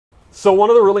So one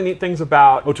of the really neat things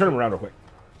about... Oh, turn him around real quick.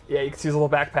 Yeah, you can see his little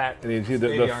backpack. And you see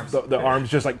the arms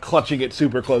just like clutching it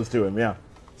super close to him, yeah.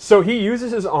 So he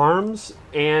uses his arms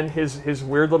and his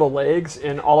weird little legs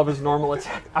in all of his normal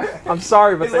attack. I'm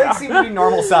sorry, but his legs seem to be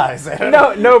normal size.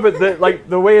 no, but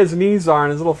the way his knees are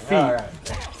and his little feet. All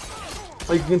right.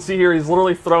 Like you can see here, he's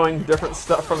literally throwing different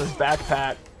stuff from his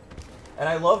backpack. And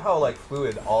I love how like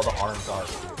fluid all the arms are.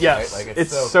 Yes, right? Like,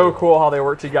 it's so cool how they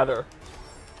work together.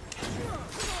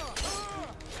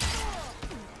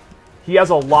 He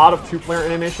has a lot of 2-player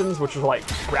animations, which are like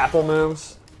grapple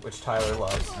moves. Which Tyler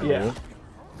loves. Yeah.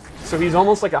 So he's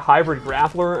almost like a hybrid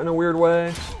grappler in a weird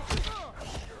way.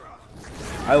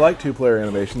 I like 2-player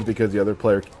animations because the other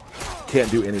player can't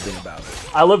do anything about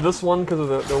it. I love this one because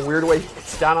of the weird way he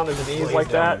gets down on his knees like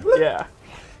that. Yeah.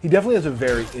 He definitely has a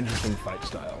very interesting fight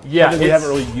style. Yeah, something we haven't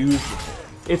really used before.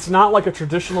 It's not like a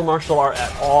traditional martial art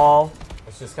at all.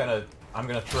 It's just kind of, I'm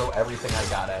going to throw everything I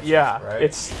got at you. Yeah, right?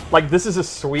 it's like this is a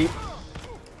sweep.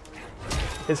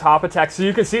 His hop attack. So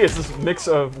you can see it's this mix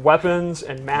of weapons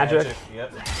and magic.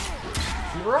 Yep.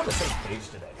 We were on the same page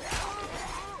today.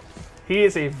 He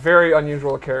is a very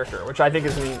unusual character, which I think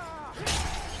is neat.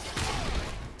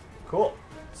 Cool.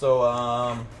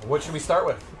 So, what should we start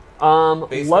with?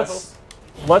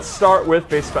 Let's start with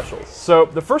base specials. So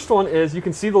the first one is you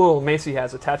can see the little mace he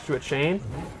has attached to a chain.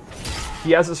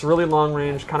 He has this really long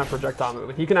range kind of projectile move,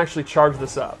 and he can actually charge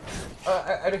this up.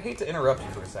 I'd hate to interrupt you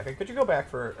for a second. Could you go back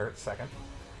for a second?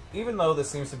 Even though this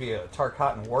seems to be a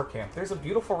Tarkatan war camp, there's a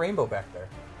beautiful rainbow back there.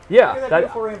 Yeah, Look at that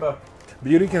beautiful rainbow.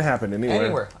 Beauty can happen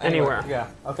anywhere. Anywhere. Yeah.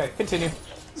 Okay, continue.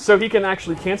 So he can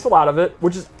actually cancel out of it,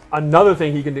 which is another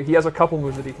thing he can do. He has a couple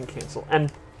moves that he can cancel.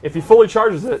 And if he fully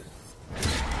charges it,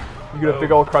 you get a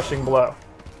big old crushing blow.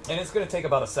 And it's going to take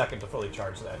about a second to fully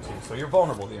charge that, too. So you're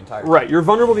vulnerable the entire time. Right, you're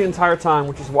vulnerable the entire time,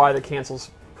 which is why the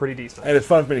cancel's pretty decent. And it's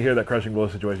fun for me to hear that crushing blow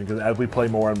situation, because as we play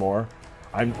more and more,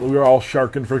 we're all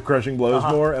sharking for crushing blows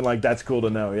more, and like that's cool to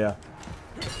know, yeah.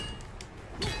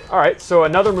 Alright, so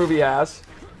another move he has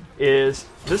is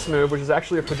this move, which is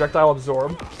actually a projectile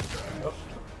absorb.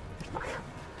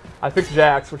 I picked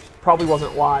Jax, which probably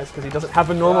wasn't wise, because he doesn't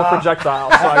have a normal projectile,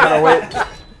 so I gotta wait.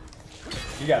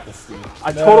 You got this, Steve.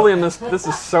 I totally am this. This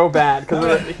is so bad because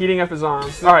of the heating up his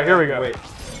arms. All right, here we go. Wait,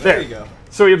 there you go.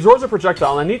 So he absorbs a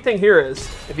projectile. And the neat thing here is,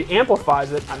 if he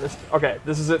amplifies it, okay,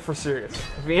 this is it for serious.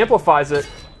 If he amplifies it,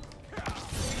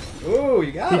 ooh,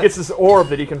 you got he gets this orb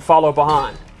that he can follow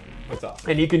behind. What's up?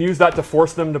 And he can use that to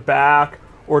force them to back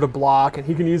or to block, and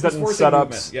he can use that in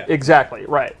setups. Yeah. Exactly,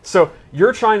 right. So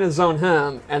you're trying to zone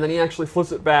him, and then he actually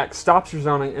flips it back, stops your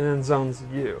zoning, and then zones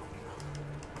you.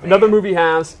 Another move he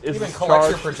has is even this collects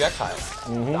charge. your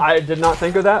projectiles. I did not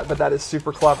think of that, but that is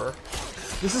super clever.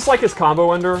 This is like his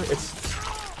combo ender.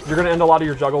 You're going to end a lot of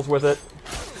your juggles with it.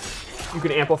 You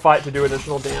can amplify it to do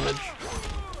additional damage.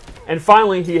 And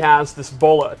finally, he has this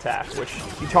bola attack, which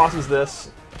he tosses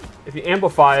this. If you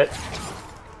amplify it,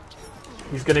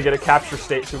 he's going to get a capture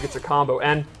state, so he gets a combo.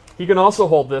 And he can also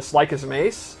hold this like his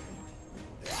mace,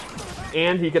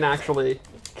 and he can actually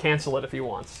cancel it if he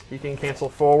wants. He can cancel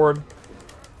forward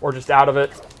or just out of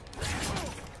it.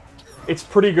 It's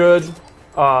pretty good.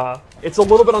 It's a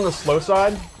little bit on the slow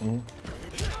side,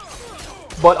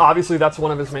 but obviously that's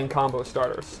one of his main combo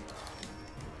starters.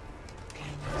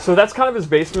 So that's kind of his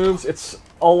base moves. It's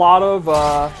a lot of,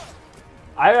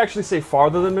 I actually say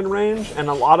farther than mid-range, and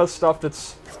a lot of stuff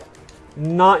that's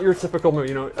not your typical move.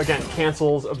 You know, again,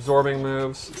 cancels, absorbing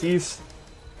moves. He's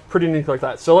pretty unique like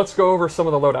that. So let's go over some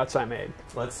of the loadouts I made.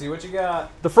 Let's see what you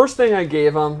got. The first thing I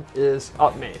gave him is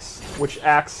up mace, which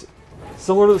acts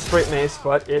similar to the straight mace,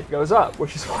 but it goes up,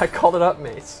 which is why I called it up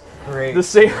mace. Great. The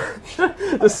same,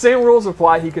 the same rules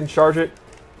apply. He can charge it,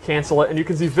 cancel it, and you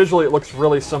can see visually it looks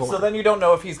really similar. So then you don't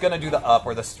know if he's going to do the up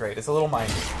or the straight. It's a little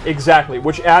minor. Exactly,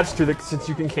 which adds to since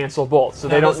you can cancel both. So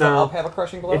now, they don't does know. the up have a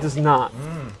crushing blow? It does not.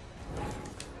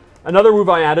 Another move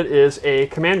I added is a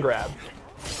command grab.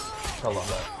 I love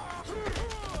that.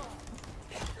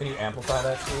 Can you amplify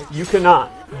that, Steve? You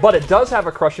cannot, but it does have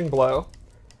a crushing blow,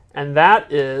 and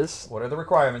that is What are the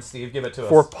requirements, Steve? Give it to us.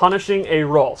 for punishing a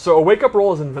roll. So a wake-up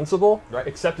roll is invincible, Right.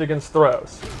 except against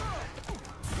throws.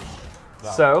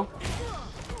 Wow. So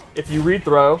if you read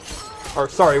throw, or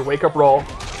sorry, wake-up roll,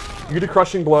 you get a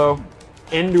crushing blow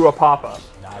into a pop-up.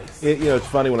 Nice. You know, it's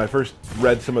funny, when I first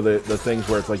read some of the things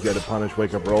where it's like you had to punish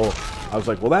wake up roll, I was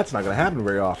like, well, that's not going to happen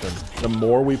very often. The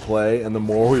more we play and the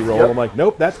more we roll, I'm like,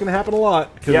 nope, that's going to happen a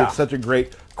lot, because it's such a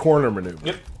great corner maneuver.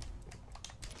 Yep.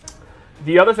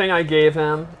 The other thing I gave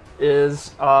him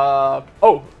is, a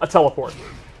teleport.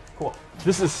 Cool.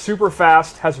 This is super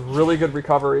fast, has really good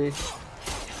recovery,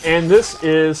 and this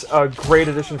is a great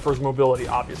addition for his mobility,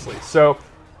 obviously. So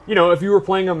you know, if you were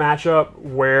playing a matchup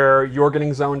where you're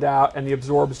getting zoned out and the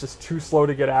absorb is just too slow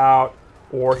to get out,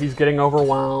 or he's getting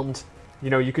overwhelmed, you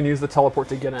know, you can use the teleport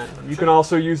to get in. You can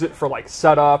also use it for like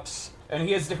setups. And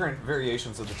he has different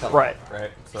variations of the teleport,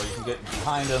 right? So you can get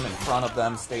behind him, in front of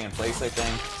them, stay in place, I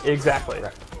think. Exactly.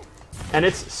 Right. And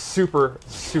it's super,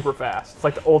 super fast. It's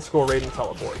like the old school Raiden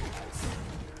teleport.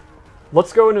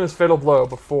 Let's go into his Fatal Blow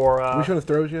before... Did we show the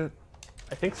throws yet?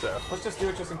 I think so. Let's just do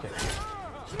it just in case.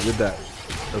 Did that.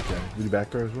 Okay. Did you back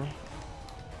throw as well?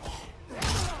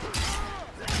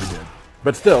 We did.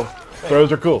 But still,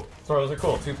 throws are cool. Throws are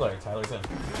cool. 2-player. Tyler's in.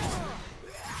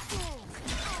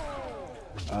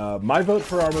 My vote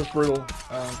for our most brutal.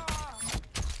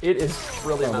 It is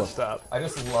really messed up. I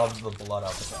just love the blood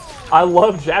out the back. I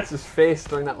love Jax's face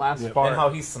during that last part. And how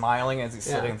he's smiling as he's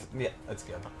sitting. Yeah, that's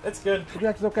good. It's good.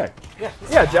 Jax is okay.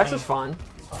 Yeah, Jax is fine.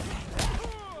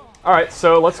 All right,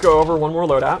 so let's go over one more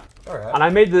loadout. All right. And I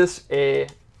made this a...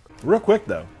 Real quick,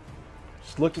 though.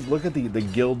 Just look at the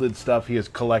gilded stuff he has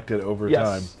collected over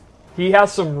time. He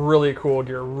has some really cool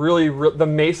gear. The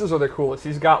maces are the coolest.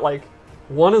 He's got, like...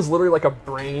 One is literally like a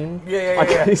brain. Yeah.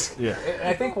 And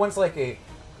I think one's like a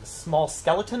small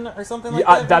skeleton or something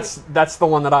like that. That's the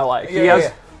one that I like. Yeah, he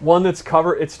has one that's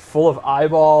covered. It's full of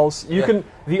eyeballs. You can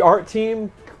the art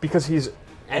team, because he's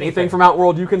anything from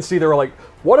Outworld. You can see they were like,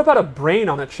 what about a brain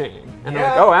on a chain? And they're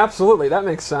like, oh, absolutely, that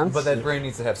makes sense. But that brain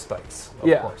needs to have spikes.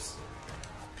 Of course.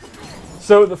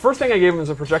 So the first thing I gave him is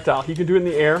a projectile. He can do it in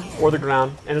the air or the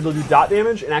ground, and it'll do dot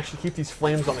damage and actually keep these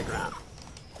flames on the ground.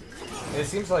 It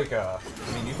seems like, I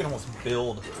mean, you can almost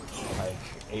build like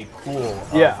a pool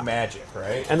of magic,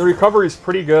 right? And the recovery is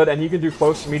pretty good, and you can do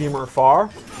close, medium, or far.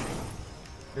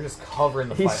 You're just covering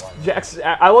the fight line. Jax,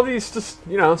 I love that he's just,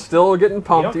 you know, still getting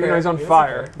pumped, even though he's on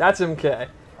fire. That's MK.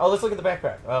 Oh, let's look at the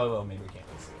backpack. Oh, well, maybe we can't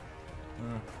see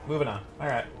it. Moving on. All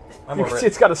right. You can see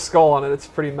it's got a skull on it. It's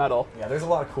pretty metal. Yeah, there's a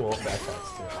lot of cool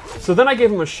backpacks, too. So then I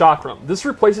gave him a chakram. This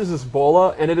replaces his bola,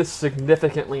 and it is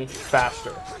significantly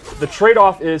faster. The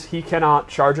trade-off is he cannot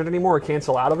charge it anymore or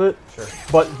cancel out of it. Sure.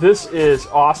 But this is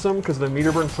awesome because the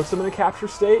meter burn puts him in a capture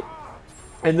state.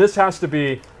 And this has to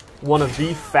be one of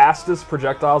the fastest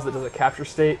projectiles that does a capture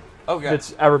state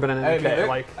that's ever been in an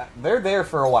MK. They're there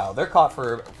for a while. They're caught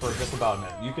for just about a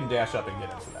minute. You can dash up and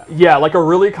get into that. Yeah, like a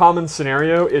really common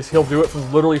scenario is he'll do it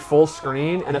from literally full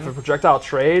screen, and if a projectile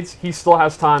trades, he still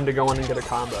has time to go in and get a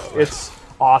combo. It's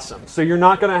awesome. So you're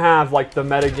not going to have like the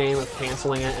meta game of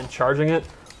canceling it and charging it,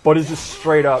 but it's just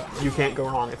straight up, you can't go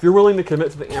wrong. If you're willing to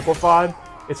commit to the Amplified,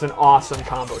 it's an awesome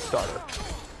combo starter.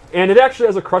 And it actually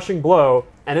has a crushing blow,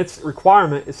 and its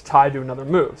requirement is tied to another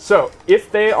move. So if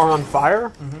they are on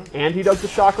fire and he does the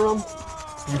chakram,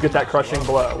 you get that crushing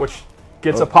blow, which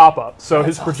gets a pop-up. So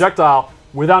his projectile,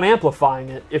 without amplifying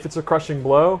it, if it's a crushing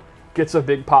blow, gets a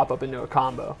big pop-up into a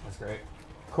combo. That's great.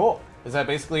 Cool. Is that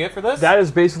basically it for this? That is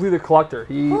basically the Kollector.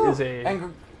 He is a...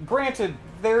 And granted,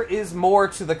 there is more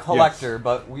to the Kollector,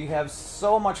 but we have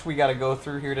so much we got to go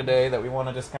through here today that we want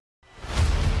to just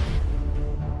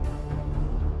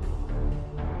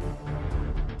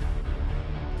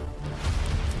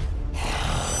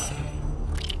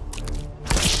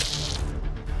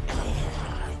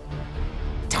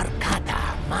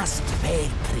must pay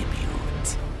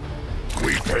tribute.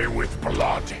 We pay with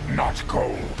blood, not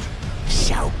gold.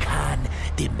 Shao Kahn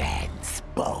demands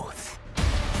both.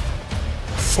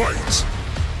 Fight!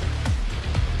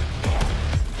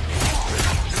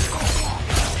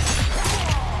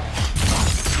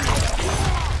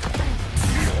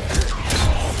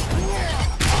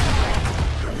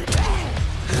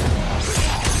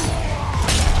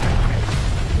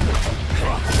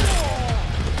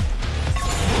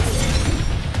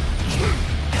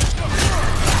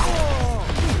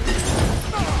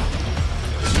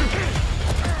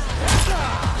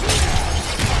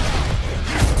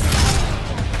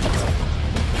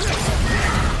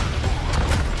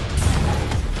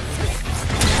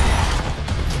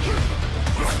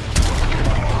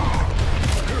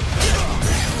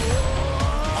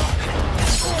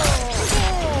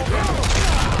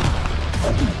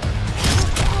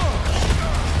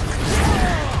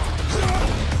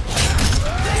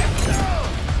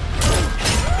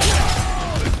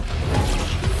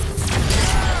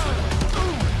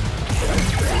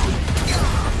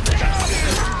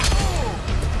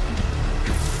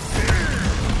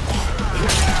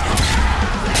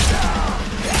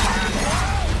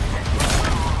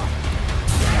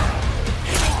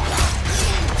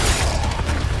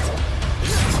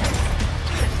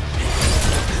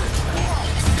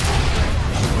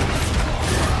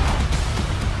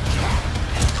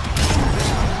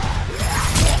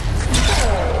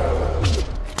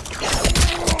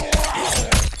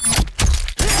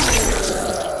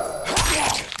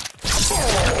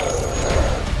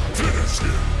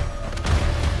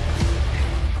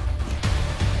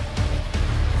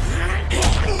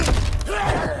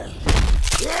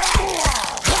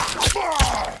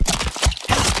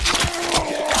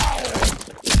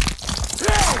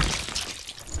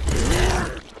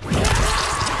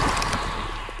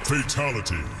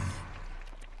 Fatality.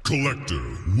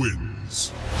 Kollector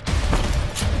wins.